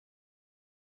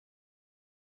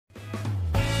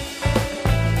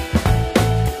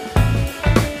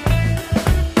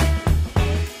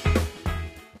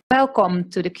Welcome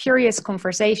to the Curious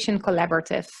Conversation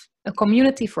Collaborative, a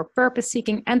community for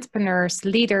purpose-seeking entrepreneurs,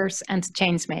 leaders, and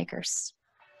changemakers.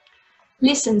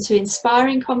 Listen to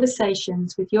inspiring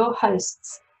conversations with your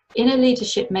hosts, inner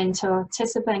leadership mentor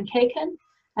Tessa Van Keken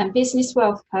and business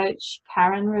wealth coach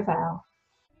Karen Ravel.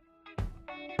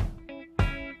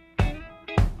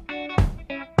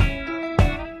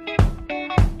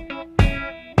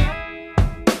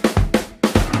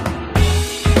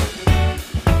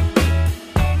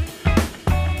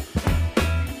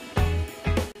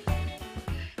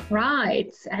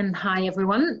 Right, and hi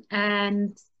everyone.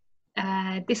 And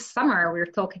this summer we're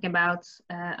talking about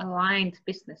aligned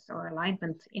business or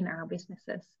alignment in our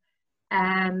businesses.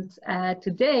 And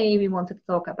today we want to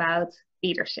talk about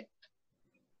leadership.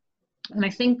 And I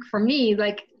think for me,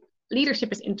 like,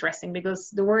 leadership is interesting because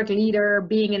the word leader,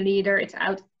 being a leader, it's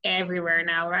out everywhere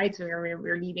now, right?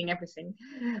 We're leading everything.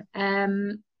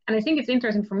 And I think it's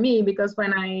interesting for me because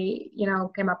when I,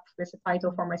 came up with a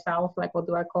title for myself, like, what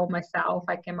do I call myself?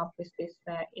 I came up with this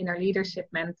inner leadership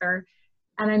mentor.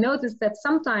 And I noticed that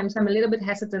sometimes I'm a little bit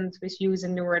hesitant with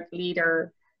using the word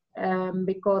leader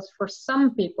because for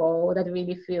some people that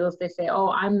really feels, they say,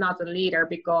 oh, I'm not a leader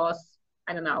because,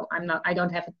 I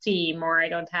don't have a team, or I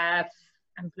don't have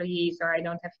employees, or I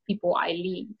don't have people I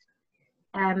lead.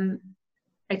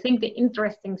 I think the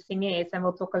interesting thing is, and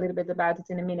we'll talk a little bit about it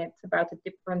in a minute, about the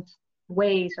different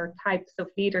ways or types of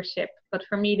leadership. But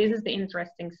for me, this is the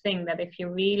interesting thing, that if you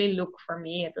really look for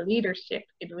me at leadership,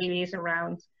 it really is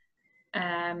around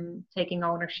taking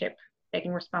ownership,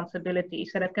 taking responsibility.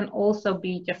 So that can also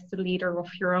be just the leader of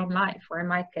your own life. Or in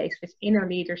my case, with inner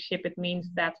leadership, it means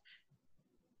that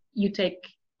you take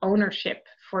ownership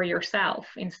for yourself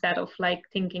instead of like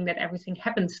thinking that everything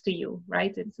happens to you,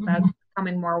 right? It's about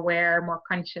becoming more aware, more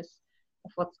conscious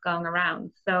of what's going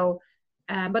around. So,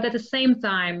 but at the same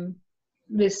time,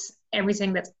 with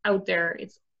everything that's out there,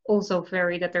 it's also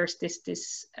that there's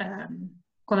this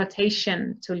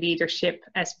connotation to leadership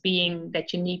as being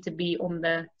that you need to be on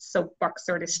the soapbox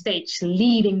or the stage,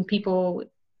 leading people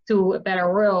to a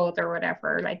better world or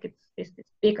whatever. Like it's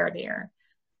bigger there.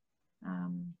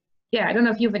 I don't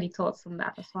know if you have any thoughts on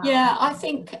that as well. Yeah, I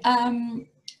think,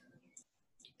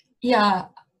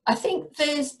 I think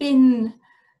there's been,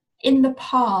 in the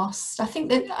past, I think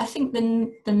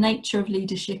the nature of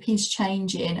leadership is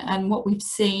changing, and what we've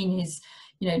seen is,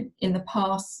 in the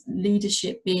past,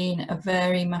 leadership being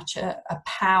very much a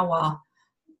power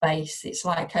base. It's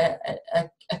like a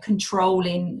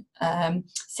controlling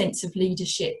sense of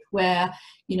leadership where,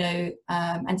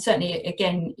 and certainly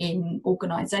again in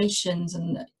organizations,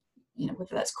 and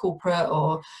whether that's corporate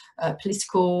or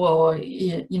political or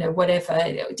whatever,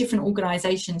 different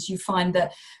organizations, you find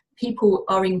that people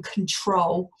are in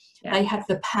control. They have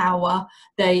the power.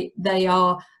 They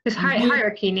are. It's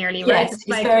hierarchy nearly, right? Yes, it's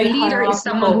like a leader is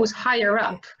someone who's higher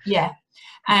up. Yeah.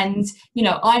 And,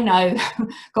 I know,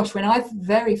 gosh, when I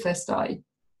very first started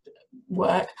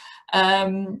work,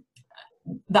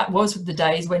 that was the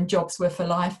days when jobs were for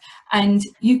life, and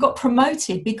you got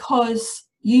promoted because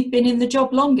you'd been in the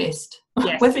job longest,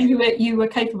 yes. Whether you were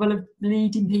capable of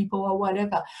leading people or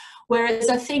whatever. Whereas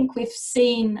I think we've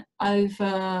seen over,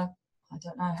 I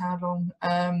don't know how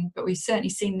long, but we've certainly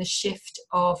seen the shift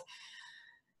of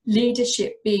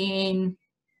leadership being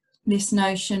this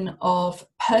notion of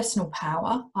personal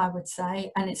power, I would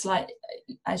say. And it's like,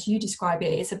 as you describe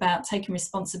it, it's about taking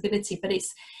responsibility, but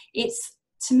it's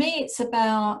to me, it's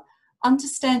about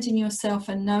understanding yourself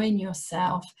and knowing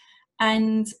yourself,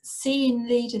 and seeing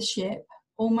leadership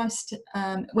almost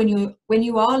when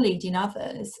you are leading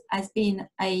others as being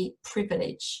a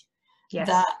privilege. Yes.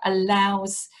 That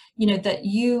allows, that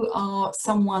you are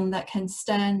someone that can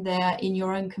stand there in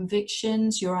your own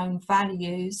convictions, your own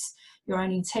values, your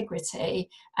own integrity,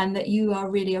 and that you are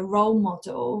really a role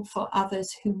model for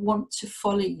others who want to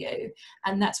follow you.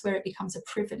 And that's where it becomes a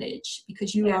privilege,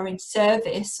 because you are in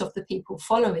service of the people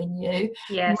following you,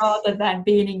 yes, rather than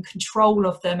being in control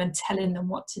of them and telling them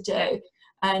what to do.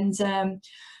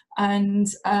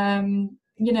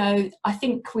 I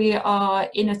think we are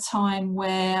in a time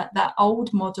where that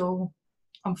old model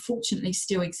unfortunately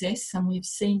still exists, and we've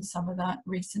seen some of that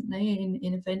recently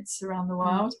in events around the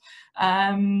world.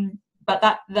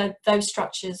 But those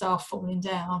structures are falling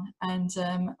down, and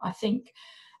I think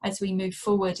as we move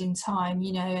forward in time,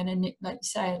 and like you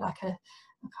say, like a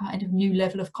kind of new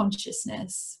level of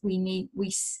consciousness, we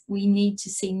need to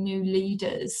see new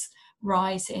leaders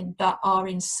rising that are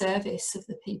in service of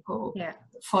the people that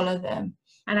follow them.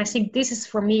 And I think this is,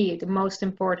 for me, the most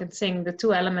important thing, the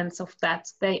two elements of that.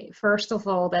 First of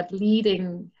all, that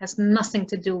leading has nothing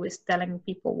to do with telling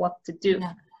people what to do. No.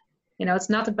 You know,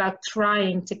 it's not about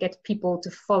trying to get people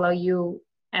to follow you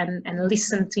and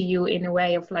listen to you in a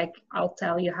way of like, I'll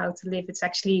tell you how to live. It's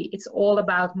actually, it's all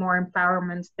about more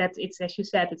empowerment, that it's, as you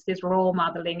said, it's this role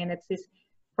modeling, and it's this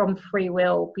from free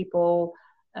will, people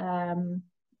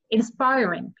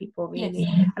inspiring people, really.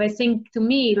 Yes. And I think, to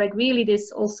me, like, really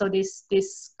this also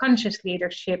this conscious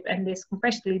leadership and this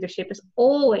compassionate leadership is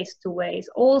always two ways.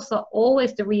 Also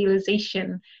always the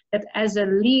realization that as a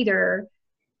leader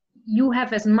you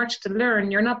have as much to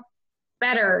learn. You're not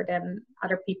better than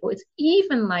other people. It's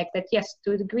even like that, yes,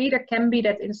 to a degree there can be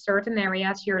that in certain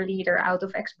areas you're a leader out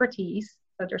of expertise.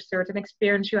 So there's certain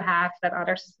experience you have that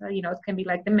others, you know, it can be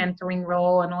like the mentoring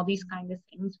role and all these kind of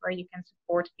things where you can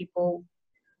support people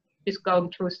just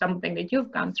going through something that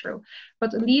you've gone through.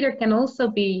 But a leader can also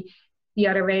be the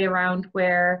other way around,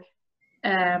 where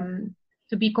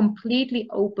to be completely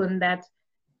open that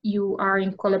you are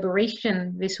in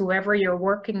collaboration with whoever you're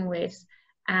working with,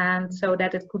 and so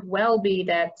that it could well be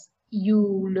that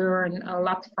you learn a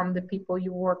lot from the people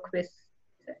you work with,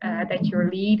 that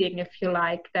you're leading, if you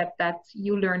like, that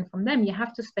you learn from them. You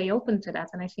have to stay open to that,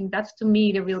 and I think that's, to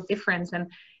me, the real difference. And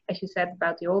as you said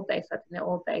about the old days, that in the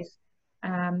old days,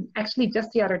 actually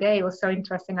just the other day, it was so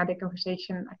interesting, I had a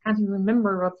conversation, I can't even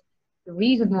remember what the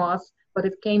reason was, but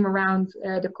it came around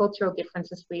the cultural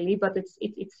differences, really. But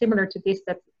it's similar to this,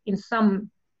 that in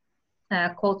some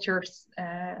cultures,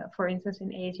 for instance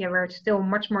in Asia, where it's still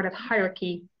much more that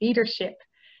hierarchy leadership,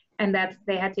 and that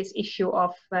they had this issue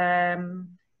of, I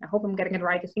hope I'm getting it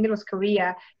right, I think it was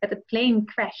Korea, that a plane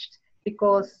crashed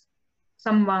because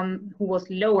someone who was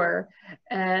lower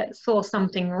saw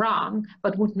something wrong,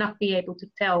 but would not be able to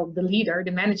tell the leader,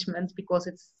 the management, because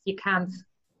it's, you can't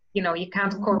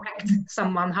correct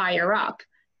someone higher up.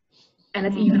 And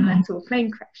it even led to a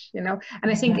plane crash, you know. And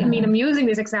I think, I mean, I'm using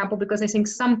this example because I think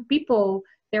some people,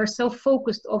 they're so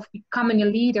focused of becoming a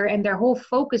leader, and their whole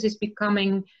focus is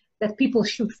becoming that people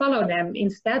should follow them,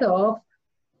 instead of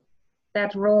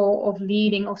that role of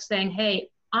leading, of saying, hey,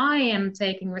 I am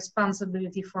taking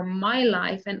responsibility for my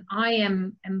life, and I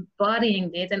am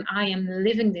embodying it, and I am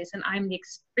living this, and I'm the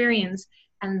experience.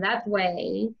 And that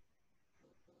way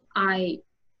I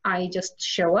just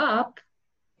show up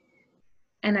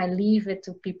and I leave it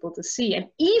to people to see. And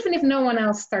even if no one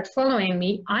else starts following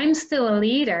me, I'm still a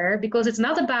leader, because it's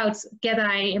not about get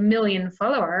I 1 million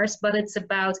followers, but it's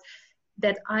about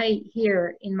that I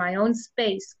here in my own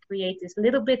space create this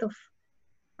little bit of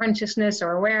consciousness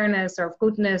or awareness or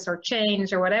goodness or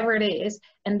change or whatever it is,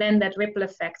 and then that ripple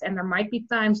effect. And there might be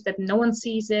times that no one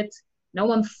sees it, no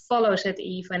one follows it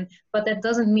even, but that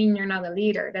doesn't mean you're not a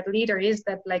leader. That leader is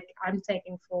that, like, I'm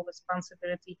taking full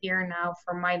responsibility here now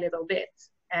for my little bit.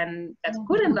 And that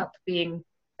could end up being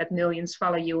that millions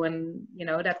follow you, and, you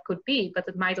know, that could be, but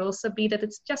it might also be that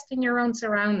it's just in your own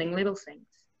surrounding, little things.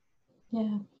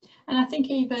 Yeah. And I think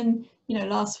even, you know,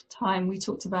 last time we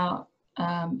talked about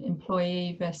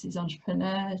employee versus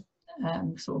entrepreneur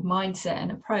sort of mindset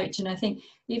and approach. And I think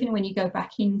even when you go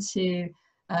back into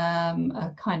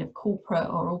a kind of corporate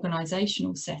or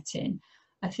organizational setting,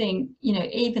 I think, you know,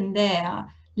 even there,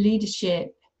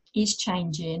 leadership is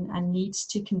changing and needs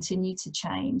to continue to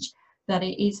change, that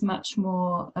it is much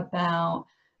more about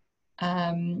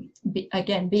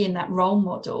again, being that role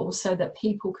model so that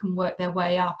people can work their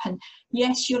way up. And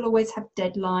yes, you'll always have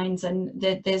deadlines, and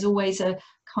there's always a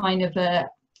kind of a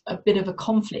bit of a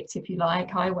conflict, if you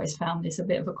like. I always found this a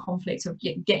bit of a conflict of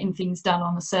getting things done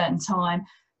on a certain time,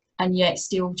 and yet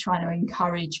still trying to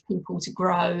encourage people to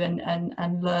grow and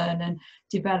learn and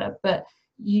develop. But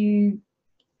you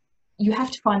have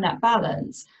to find that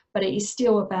balance, but it is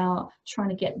still about trying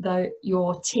to get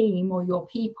your team or your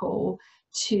people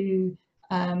to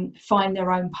find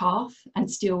their own path and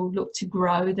still look to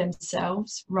grow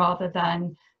themselves, rather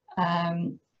than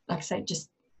like I say, just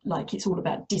like it's all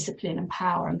about discipline and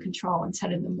power and control and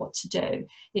telling them what to do.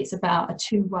 It's about a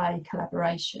two-way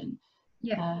collaboration.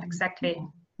 Exactly.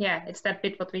 Yeah, it's that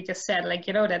bit what we just said, like,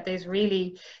 you know, that there's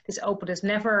really this openness,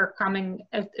 never coming,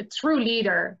 a true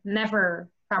leader never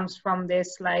comes from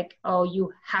this like, oh,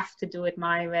 you have to do it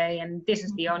my way and this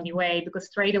is the only way, because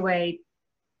straight away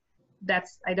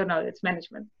that's, I don't know, it's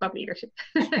management, not leadership.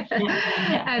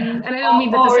 And I don't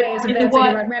mean that to say it's a bad thing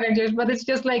about managers, but it's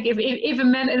just like if a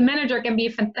manager can be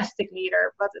a fantastic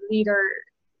leader, but a leader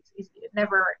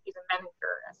never is a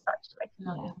manager as such. Like,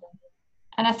 no.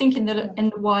 And I think in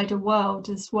the wider world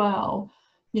as well,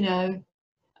 you know,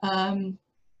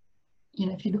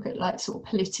 if you look at like sort of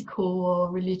political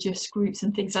or religious groups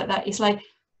and things like that, it's like,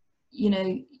 you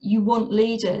know, you want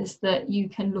leaders that you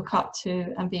can look up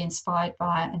to and be inspired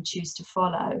by and choose to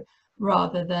follow,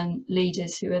 rather than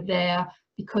leaders who are there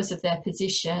because of their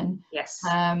position. Yes.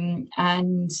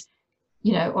 And,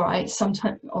 you know, all right,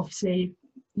 sometimes, obviously,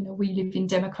 you know, we live in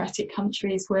democratic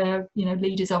countries where, you know,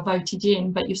 leaders are voted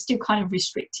in, but you're still kind of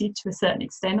restricted to a certain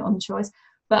extent on choice.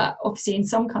 But obviously in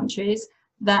some countries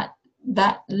that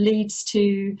leads to,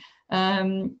 you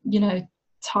know,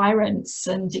 tyrants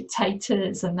and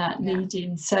dictators and that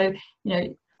leading. So, you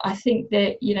know, I think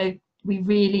that, you know, we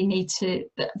really need to,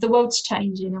 the world's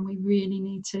changing, and we really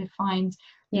need to find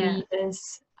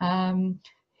leaders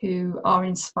who are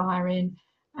inspiring.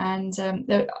 And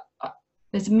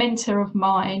there's a mentor of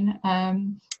mine,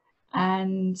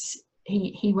 and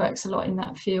he works a lot in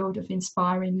that field of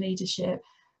inspiring leadership.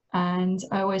 And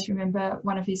I always remember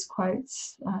one of his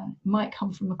quotes, might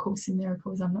come from A Course in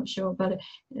Miracles, I'm not sure, but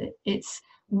it's,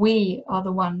 "We are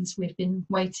the ones we've been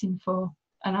waiting for."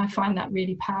 And I find that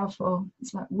really powerful.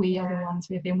 It's like, we are the ones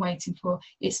we've been waiting for.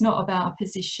 It's not about a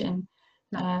position.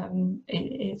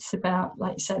 It's about,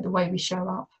 like you said, the way we show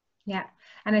up. Yeah.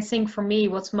 And I think for me,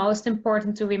 what's most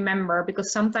important to remember,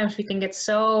 because sometimes we can get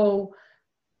so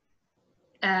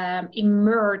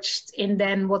immersed in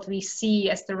then what we see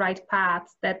as the right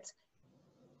path, that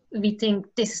we think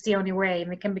this is the only way, and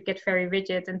we can get very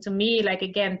rigid. And to me, like,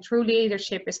 again, true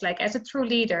leadership is like, as a true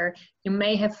leader, you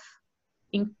may have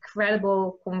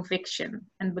incredible conviction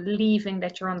and believing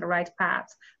that you're on the right path,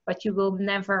 but you will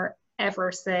never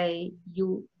ever say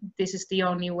this is the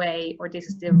only way, or this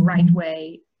is the right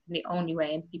way, the only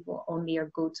way, and people only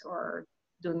are good or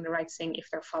doing the right thing if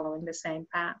they're following the same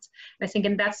path. And I think,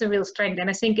 and that's the real strength. And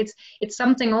I think it's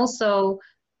something also,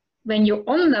 when you're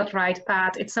on that right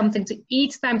path, it's something to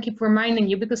each time keep reminding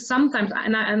you, because sometimes,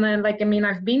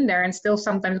 I've been there and still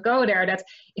sometimes go there, that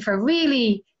if I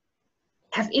really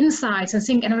have insights and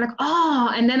think, and I'm like,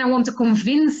 and then I want to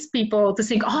convince people to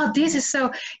think, this is so,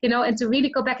 you know, and to really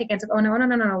go back again to,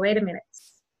 no, wait a minute.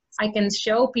 I can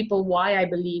show people why I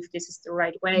believe this is the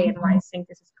right way and why I think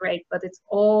this is great, but it's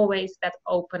always that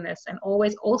openness, and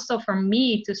always also for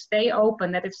me to stay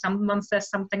open, that if someone says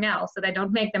something else, that I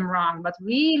don't make them wrong, but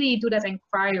really do that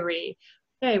inquiry.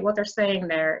 Okay, what they're saying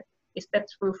there, is that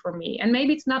true for me? And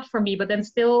maybe it's not for me, but then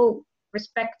still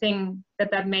respecting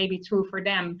that may be true for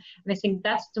them. And I think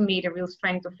that's, to me, the real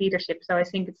strength of leadership. So I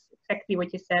think it's exactly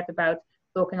what you said about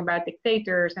talking about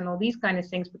dictators and all these kind of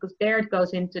things, because there it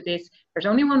goes into this, there's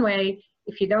only one way.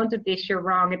 If you don't do this, you're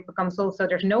wrong. It becomes also,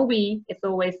 there's no we, it's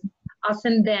always us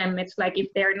and them. It's like, if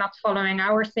they're not following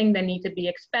our thing, they need to be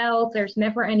expelled. There's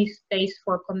never any space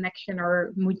for connection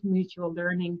or mutual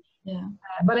learning.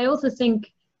 But I also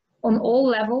think on all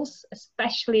levels,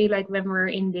 especially like when we're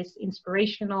in this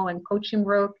inspirational and coaching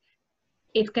work,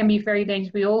 it can be very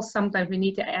dangerous. We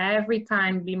need to every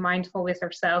time be mindful with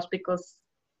ourselves, because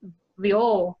we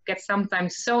all get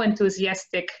sometimes so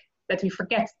enthusiastic that we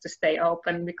forget to stay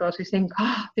open, because we think,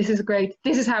 this is great,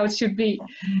 this is how it should be.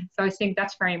 So I think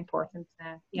that's very important.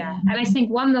 And I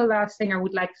think one last thing I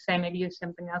would like to say, maybe you have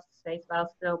something else to say as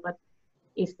well still, but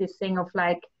is this thing of,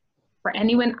 like, for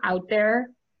anyone out there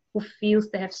who feels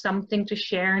they have something to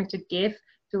share and to give,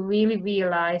 to really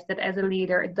realize that as a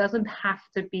leader, it doesn't have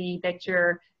to be that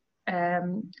you're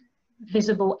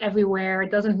visible everywhere.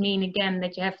 It doesn't mean, again,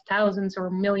 that you have thousands or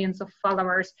millions of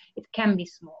followers. It can be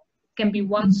small. It can be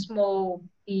one small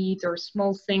deed or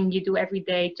small thing you do every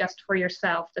day just for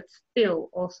yourself that still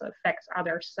also affects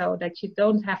others, so that you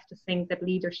don't have to think that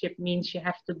leadership means you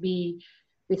have to be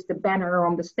with the banner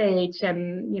on the stage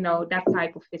and, you know, that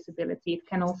type of visibility. It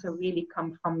can also really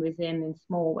come from within in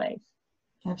small ways.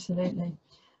 Absolutely.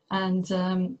 And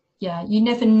you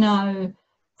never know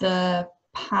the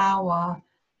power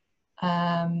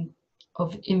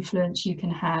of influence you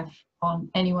can have on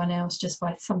anyone else just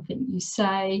by something you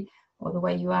say or the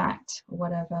way you act or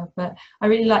whatever. But I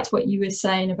really liked what you were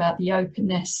saying about the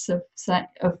openness of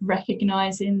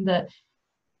recognizing that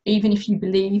even if you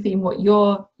believe in what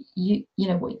your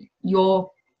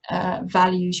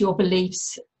values, your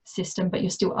beliefs system, but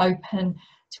you're still open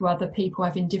to other people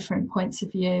having different points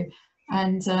of view.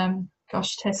 And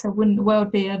gosh, Tessa, wouldn't the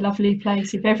world be a lovely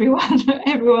place if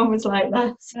everyone was like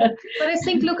that? But I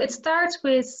think, look, it starts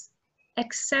with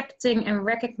accepting and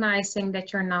recognizing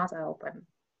that you're not open.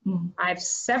 I've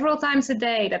several times a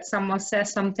day that someone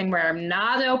says something where I'm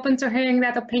not open to hearing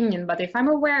that opinion, but if I'm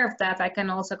aware of that, I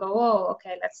can also go,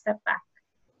 okay, let's step back.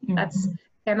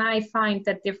 Can I find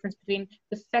that difference between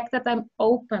the fact that I'm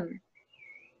open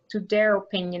to their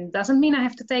opinion doesn't mean I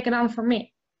have to take it on for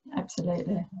me.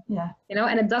 Absolutely, yeah. You know,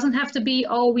 and it doesn't have to be,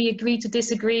 we agree to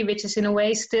disagree, which is in a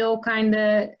way still kind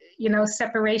of,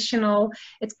 separational.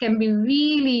 It can be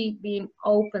really being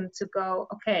open to go,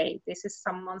 okay, this is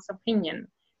someone's opinion.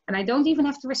 And I don't even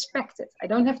have to respect it. I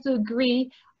don't have to agree.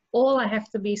 all I have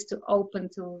to be is to open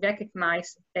to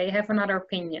recognize they have another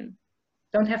opinion.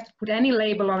 Don't have to put any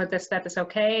label on it that is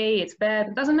okay, it's bad,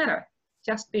 it doesn't matter.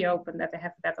 Just be open that they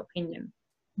have that opinion.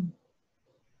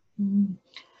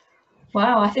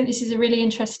 Wow, I think this is a really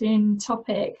interesting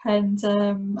topic, and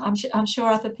I'm sure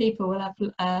other people will have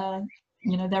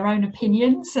you know, their own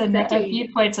opinions and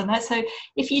viewpoints on that. So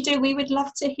if you do, we would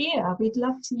love to hear. We'd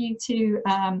love you to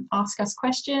ask us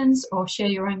questions or share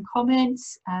your own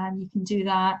comments, and you can do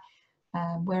that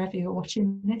wherever you're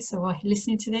watching this or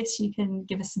listening to this. You can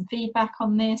give us some feedback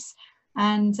on this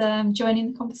and join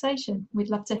in the conversation. We'd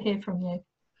love to hear from you.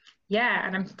 Yeah,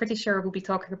 and I'm pretty sure we'll be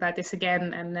talking about this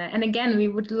again. And again, we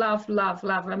would love,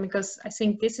 because I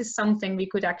think this is something we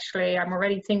could actually, I'm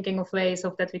already thinking of ways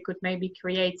of that we could maybe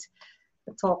create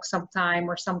a talk sometime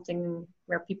or something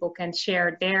where people can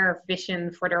share their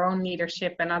vision for their own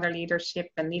leadership and other leadership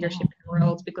and leadership in the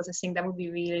world, because I think that would be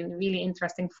really, really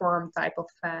interesting forum type of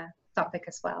topic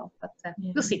as well. But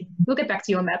we'll see. We'll get back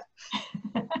to you on that.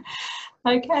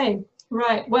 Okay.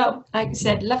 Right, well, like I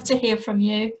said, love to hear from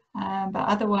you, but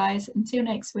otherwise, until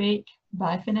next week,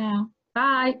 bye for now.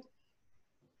 Bye.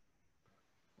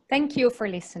 Thank you for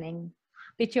listening.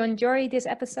 Did you enjoy this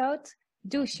episode?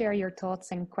 Do share your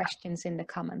thoughts and questions in the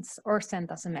comments or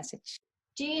send us a message.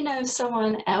 Do you know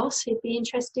someone else who'd be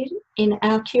interested in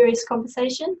our curious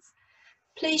conversations?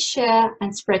 Please share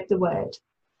and spread the word.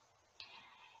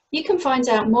 You can find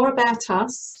out more about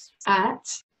us at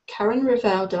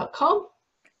KarenRavel.com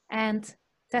and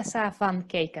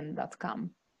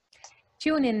TessaVanKeken.com.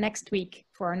 Tune in next week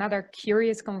for another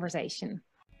curious conversation.